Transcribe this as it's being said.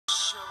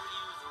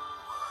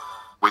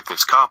With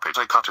this carpet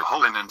I cut a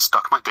hole in and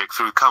stuck my dick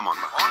through. Come on.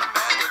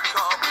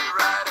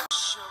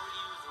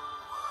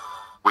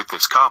 With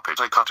this carpet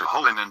I cut a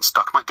hole in and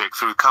stuck my dick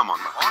through. Come on.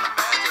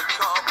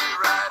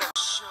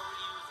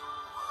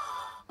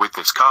 With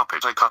this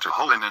carpet I cut a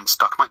hole in and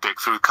stuck my dick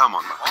through. Come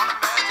on.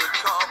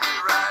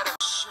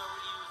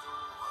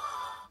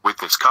 With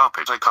this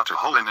carpet I cut a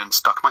hole in and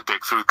stuck my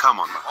dick through. Come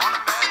on.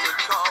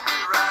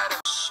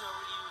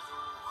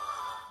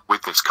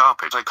 With this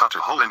carpet I cut a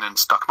hole in and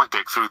stuck my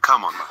dick through.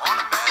 Come on.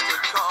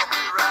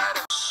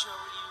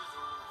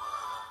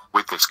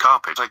 With this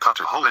carpet I cut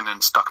a hole in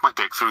and stuck my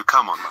dick through.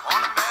 Come on.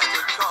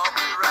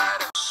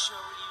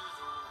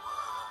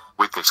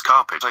 With this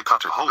carpet I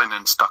cut a hole in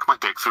and stuck my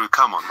dick through.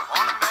 Come on.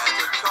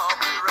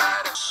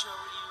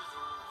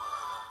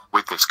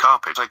 With this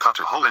carpet I cut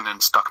a hole in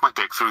and stuck my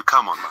dick through.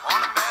 Come on.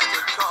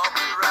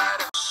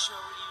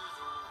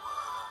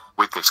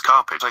 With this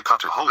carpet I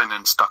cut a hole in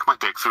and stuck my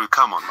dick through.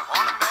 Come on.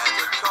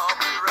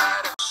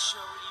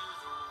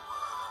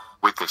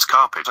 With this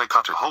carpet I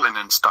cut a hole in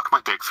and stuck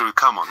my dick through.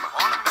 Come on.